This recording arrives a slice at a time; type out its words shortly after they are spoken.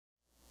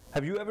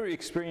Have you ever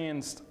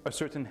experienced a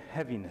certain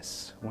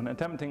heaviness when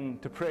attempting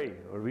to pray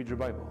or read your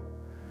Bible?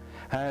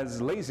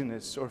 Has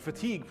laziness or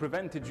fatigue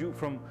prevented you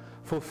from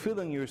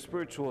fulfilling your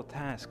spiritual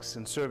tasks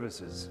and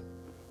services?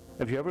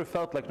 Have you ever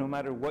felt like no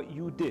matter what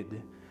you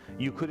did,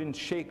 you couldn't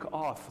shake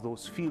off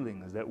those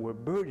feelings that were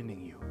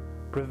burdening you,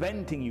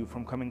 preventing you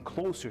from coming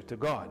closer to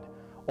God,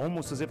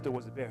 almost as if there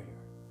was a barrier?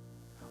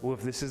 Well,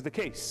 if this is the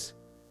case,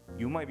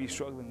 you might be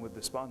struggling with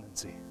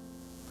despondency.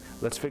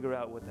 Let's figure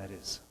out what that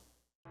is.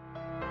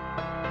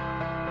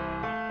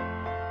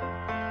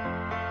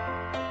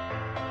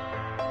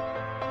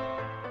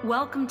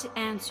 Welcome to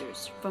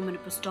Answers from an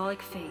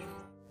Apostolic Faith.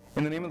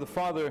 In the name of the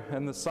Father,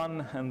 and the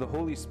Son, and the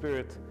Holy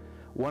Spirit,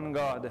 one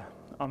God.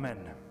 Amen.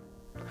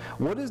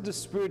 What is the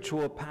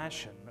spiritual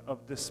passion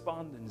of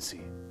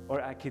despondency or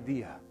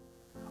acedia?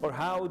 Or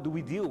how do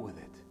we deal with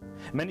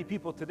it? Many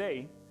people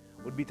today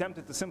would be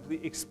tempted to simply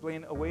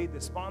explain away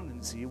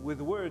despondency with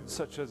words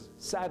such as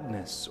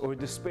sadness or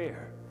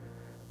despair.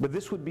 But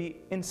this would be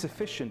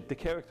insufficient to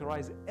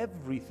characterize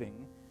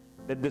everything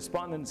that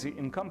despondency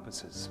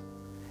encompasses.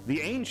 The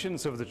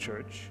ancients of the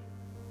church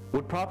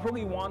would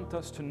properly want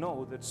us to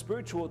know that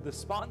spiritual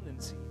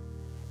despondency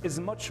is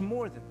much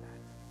more than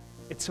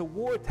that. It's a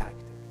war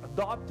tactic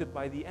adopted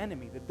by the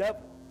enemy, the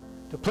devil,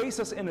 to place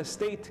us in a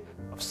state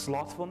of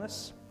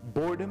slothfulness,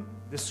 boredom,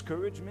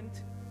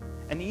 discouragement,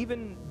 and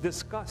even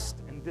disgust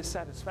and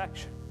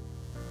dissatisfaction.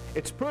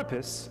 Its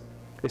purpose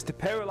is to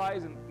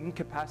paralyze and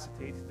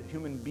incapacitate the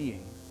human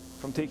being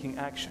from taking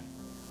action,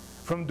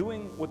 from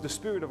doing what the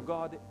Spirit of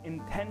God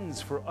intends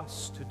for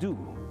us to do.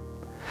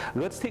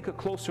 Let's take a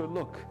closer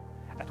look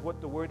at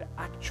what the word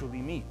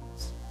actually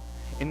means.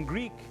 In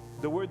Greek,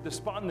 the word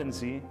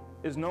despondency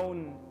is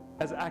known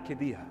as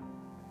acedia.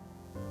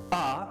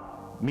 A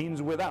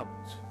means without.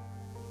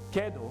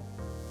 Kedo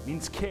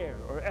means care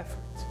or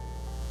effort.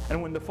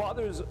 And when the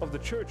fathers of the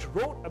church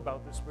wrote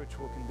about the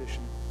spiritual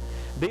condition,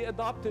 they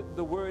adopted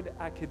the word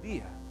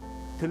acedia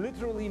to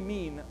literally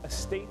mean a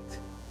state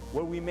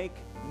where we make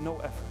no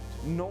effort,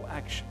 no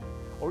action,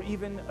 or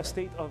even a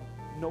state of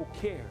no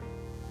care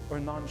or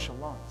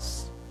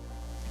nonchalance.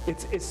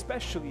 It's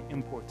especially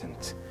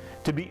important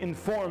to be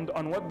informed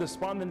on what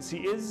despondency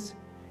is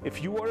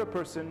if you are a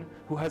person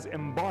who has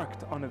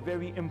embarked on a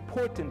very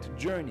important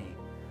journey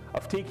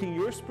of taking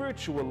your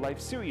spiritual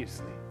life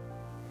seriously.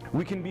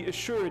 We can be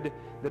assured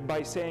that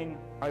by saying,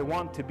 "I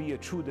want to be a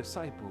true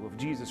disciple of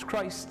Jesus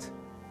Christ,"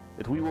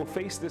 that we will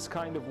face this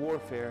kind of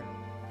warfare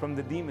from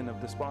the demon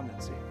of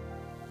despondency.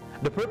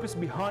 The purpose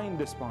behind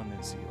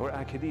despondency, or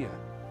acedia,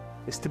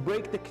 is to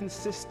break the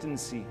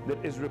consistency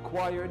that is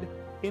required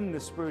in the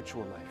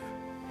spiritual life,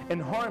 and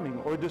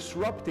harming or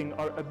disrupting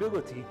our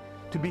ability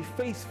to be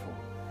faithful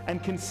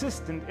and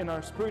consistent in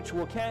our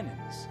spiritual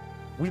canons.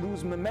 We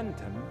lose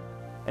momentum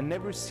and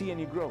never see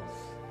any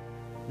growth.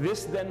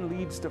 This then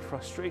leads to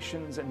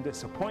frustrations and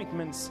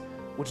disappointments,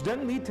 which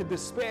then lead to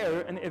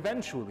despair, and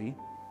eventually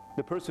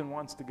the person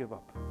wants to give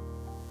up.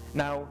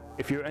 Now,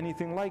 if you're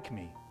anything like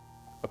me,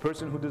 a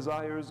person who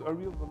desires a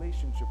real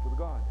relationship with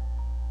God,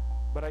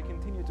 but I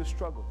continue to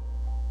struggle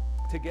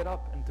to get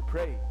up and to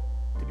pray,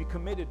 to be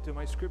committed to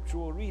my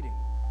scriptural reading,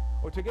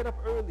 or to get up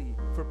early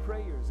for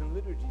prayers and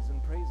liturgies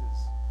and praises,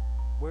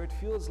 where it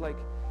feels like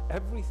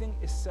everything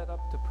is set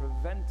up to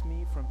prevent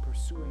me from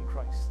pursuing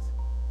Christ,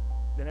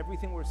 then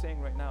everything we're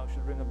saying right now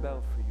should ring a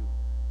bell for you,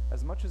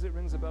 as much as it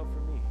rings a bell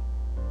for me.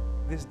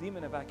 This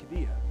demon of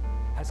acedia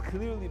has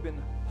clearly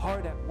been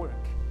hard at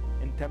work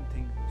in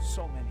tempting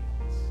so many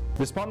of us.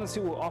 Despondency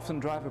will often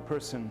drive a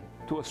person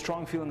to a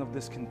strong feeling of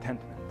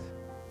discontentment.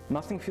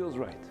 Nothing feels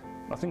right.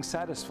 Nothing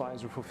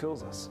satisfies or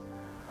fulfills us.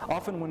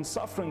 Often when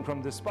suffering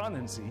from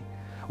despondency,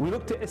 we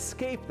look to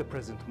escape the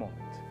present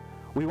moment.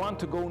 We want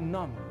to go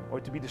numb or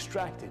to be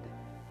distracted.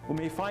 We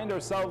may find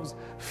ourselves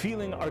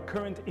feeling our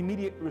current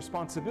immediate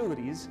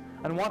responsibilities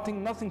and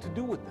wanting nothing to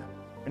do with them,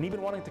 and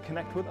even wanting to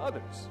connect with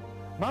others.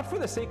 Not for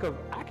the sake of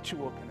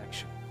actual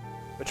connection,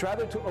 but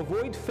rather to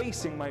avoid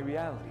facing my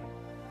reality.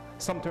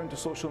 Some turn to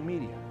social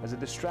media as a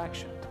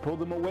distraction to pull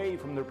them away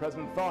from their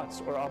present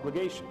thoughts or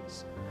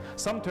obligations.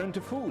 Some turn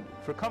to food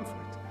for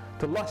comfort,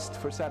 to lust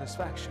for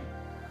satisfaction,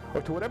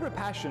 or to whatever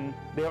passion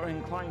they are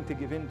inclined to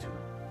give into.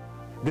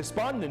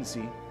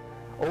 Despondency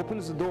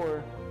opens the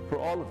door for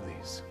all of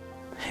these.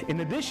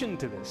 In addition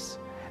to this,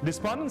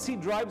 despondency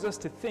drives us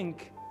to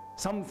think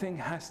something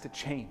has to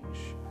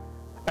change,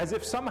 as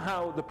if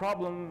somehow the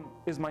problem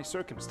is my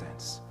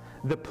circumstance,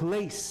 the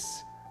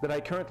place that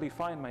I currently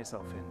find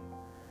myself in.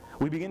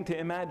 We begin to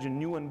imagine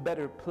new and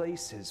better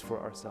places for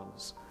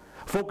ourselves,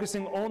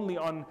 focusing only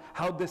on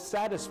how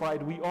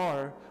dissatisfied we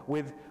are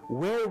with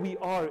where we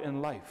are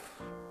in life.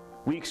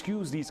 We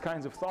excuse these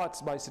kinds of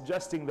thoughts by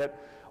suggesting that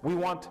we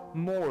want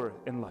more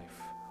in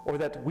life, or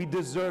that we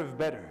deserve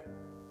better.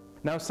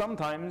 Now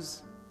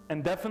sometimes,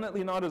 and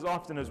definitely not as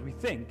often as we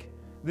think,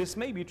 this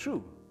may be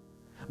true.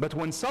 But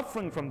when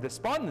suffering from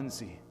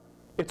despondency,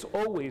 it's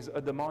always a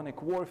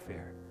demonic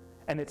warfare,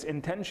 and its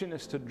intention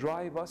is to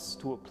drive us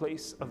to a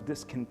place of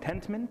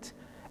discontentment,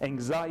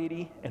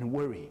 anxiety, and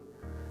worry,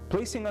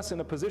 placing us in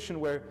a position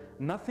where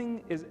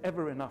nothing is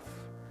ever enough,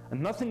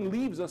 and nothing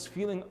leaves us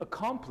feeling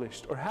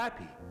accomplished or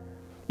happy.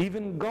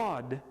 Even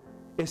God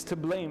is to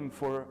blame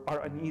for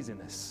our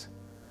uneasiness.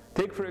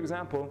 Take, for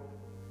example,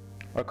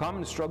 our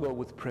common struggle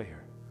with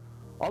prayer.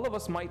 All of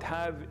us might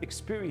have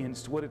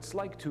experienced what it's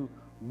like to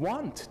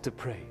want to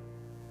pray.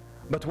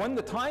 But when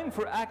the time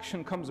for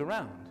action comes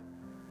around,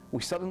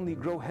 we suddenly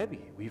grow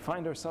heavy. We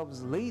find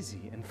ourselves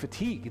lazy and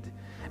fatigued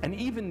and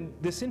even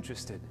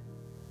disinterested.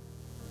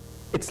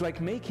 It's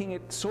like making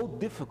it so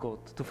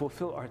difficult to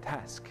fulfill our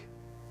task.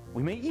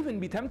 We may even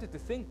be tempted to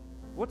think,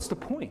 what's the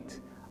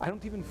point? I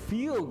don't even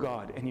feel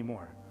God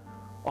anymore.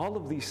 All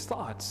of these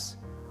thoughts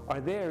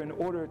are there in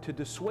order to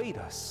dissuade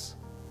us.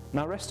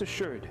 Now rest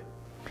assured,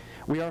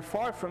 we are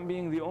far from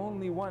being the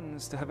only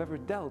ones to have ever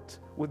dealt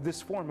with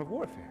this form of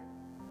warfare.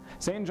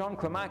 St. John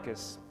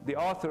Climacus, the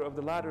author of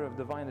the Ladder of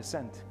Divine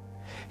Ascent,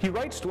 he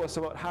writes to us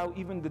about how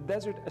even the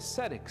desert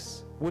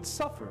ascetics would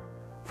suffer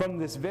from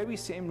this very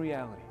same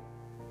reality.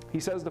 He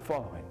says the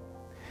following: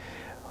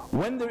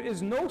 when there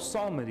is no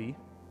psalmody,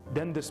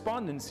 then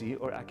despondency,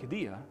 or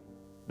acedia,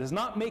 does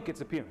not make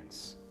its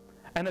appearance.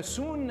 And as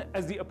soon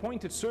as the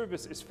appointed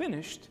service is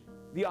finished,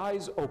 the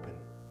eyes open.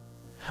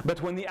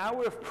 But when the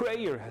hour of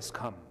prayer has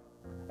come,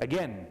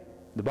 again,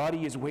 the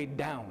body is weighed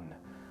down.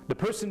 The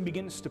person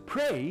begins to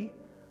pray,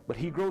 but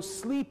he grows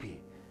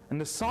sleepy,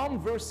 and the psalm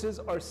verses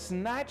are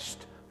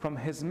snatched from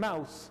his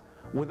mouth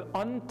with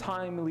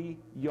untimely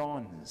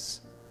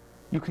yawns.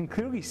 You can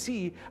clearly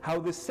see how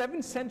the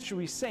 7th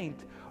century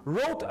saint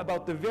wrote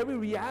about the very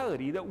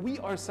reality that we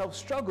ourselves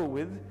struggle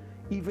with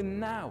even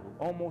now,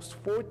 almost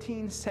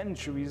 14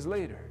 centuries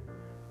later.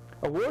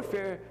 A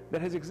warfare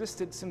that has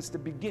existed since the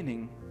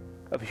beginning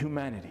of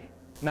humanity.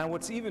 Now,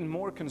 what's even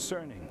more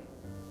concerning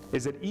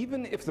is that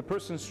even if the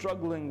person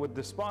struggling with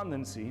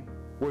despondency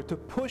were to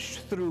push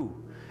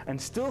through and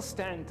still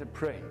stand to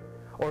pray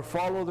or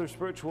follow their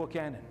spiritual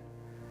canon,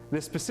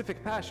 this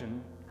specific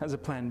passion has a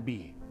plan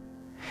B.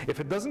 If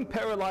it doesn't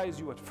paralyze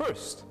you at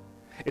first,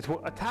 it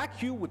will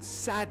attack you with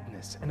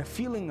sadness and a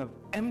feeling of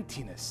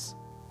emptiness.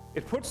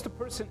 It puts the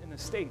person in a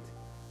state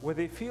where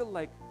they feel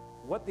like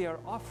what they are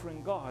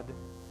offering God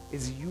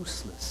is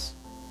useless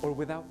or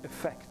without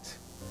effect.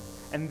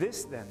 And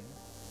this then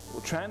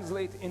will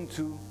translate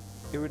into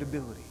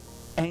irritability,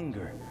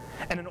 anger,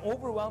 and an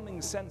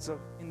overwhelming sense of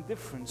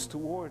indifference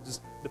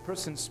towards the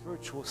person's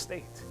spiritual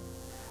state.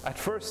 At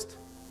first,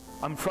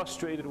 I'm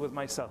frustrated with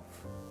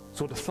myself.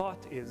 So the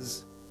thought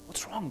is,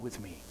 what's wrong with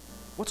me?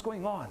 What's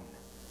going on?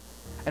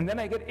 And then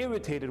I get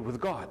irritated with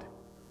God.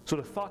 So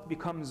the thought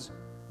becomes,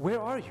 where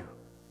are you?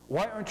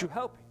 Why aren't you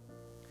helping?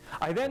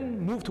 I then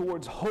move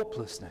towards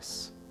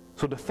hopelessness.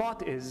 So the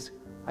thought is,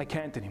 I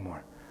can't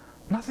anymore.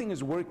 Nothing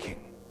is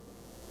working.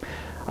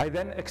 I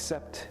then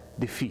accept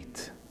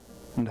defeat.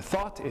 And the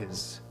thought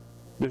is,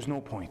 there's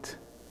no point.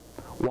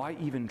 Why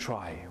even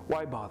try?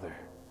 Why bother?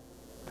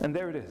 And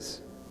there it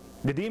is.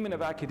 The demon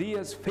of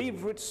Acadia's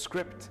favorite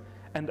script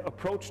and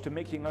approach to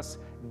making us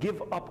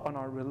give up on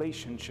our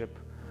relationship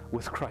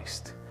with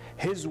Christ.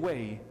 His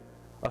way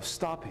of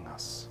stopping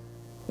us.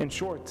 In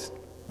short,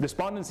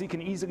 despondency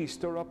can easily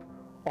stir up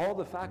all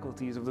the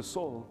faculties of the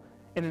soul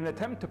in an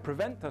attempt to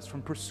prevent us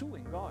from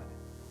pursuing God.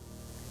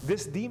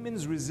 This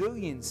demon's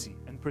resiliency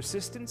and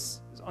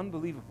persistence is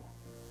unbelievable.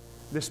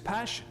 This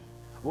passion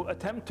will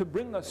attempt to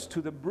bring us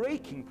to the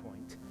breaking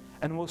point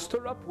and will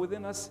stir up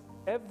within us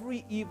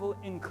every evil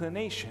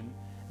inclination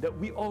that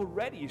we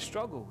already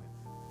struggle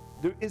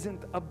with. There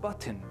isn't a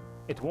button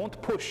it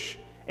won't push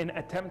in an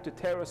attempt to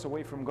tear us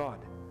away from God.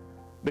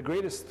 The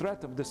greatest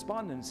threat of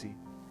despondency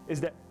is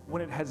that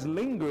when it has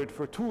lingered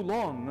for too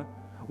long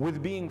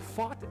with being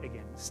fought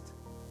against,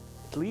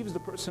 it leaves the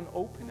person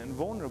open and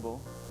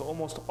vulnerable to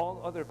almost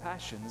all other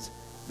passions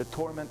that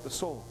torment the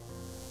soul.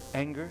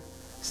 Anger,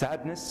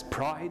 sadness,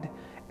 pride,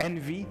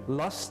 envy,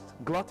 lust,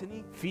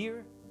 gluttony,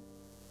 fear.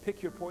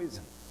 Pick your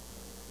poison.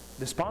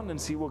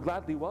 Despondency will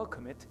gladly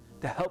welcome it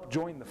to help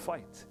join the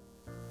fight.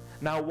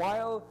 Now,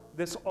 while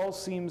this all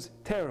seems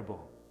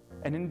terrible,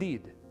 and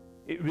indeed,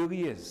 it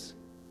really is,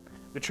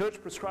 the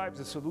Church prescribes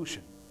a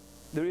solution.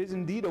 There is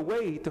indeed a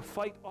way to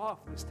fight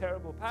off this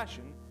terrible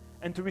passion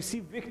and to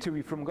receive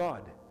victory from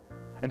God.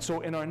 And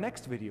so in our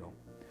next video,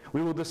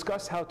 we will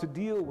discuss how to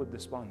deal with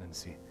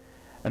despondency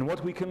and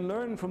what we can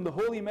learn from the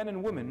holy men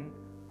and women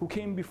who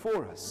came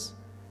before us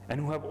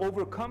and who have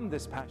overcome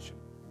this passion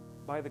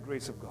by the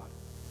grace of God.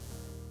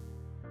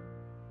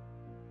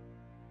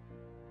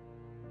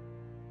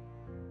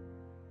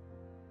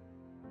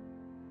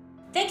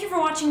 Thank you for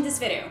watching this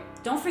video.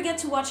 Don't forget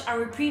to watch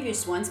our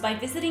previous ones by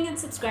visiting and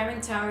subscribing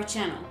to our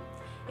channel.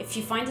 If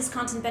you find this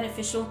content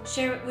beneficial,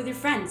 share it with your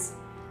friends.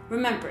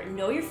 Remember,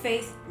 know your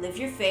faith, live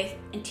your faith,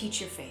 and teach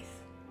your faith.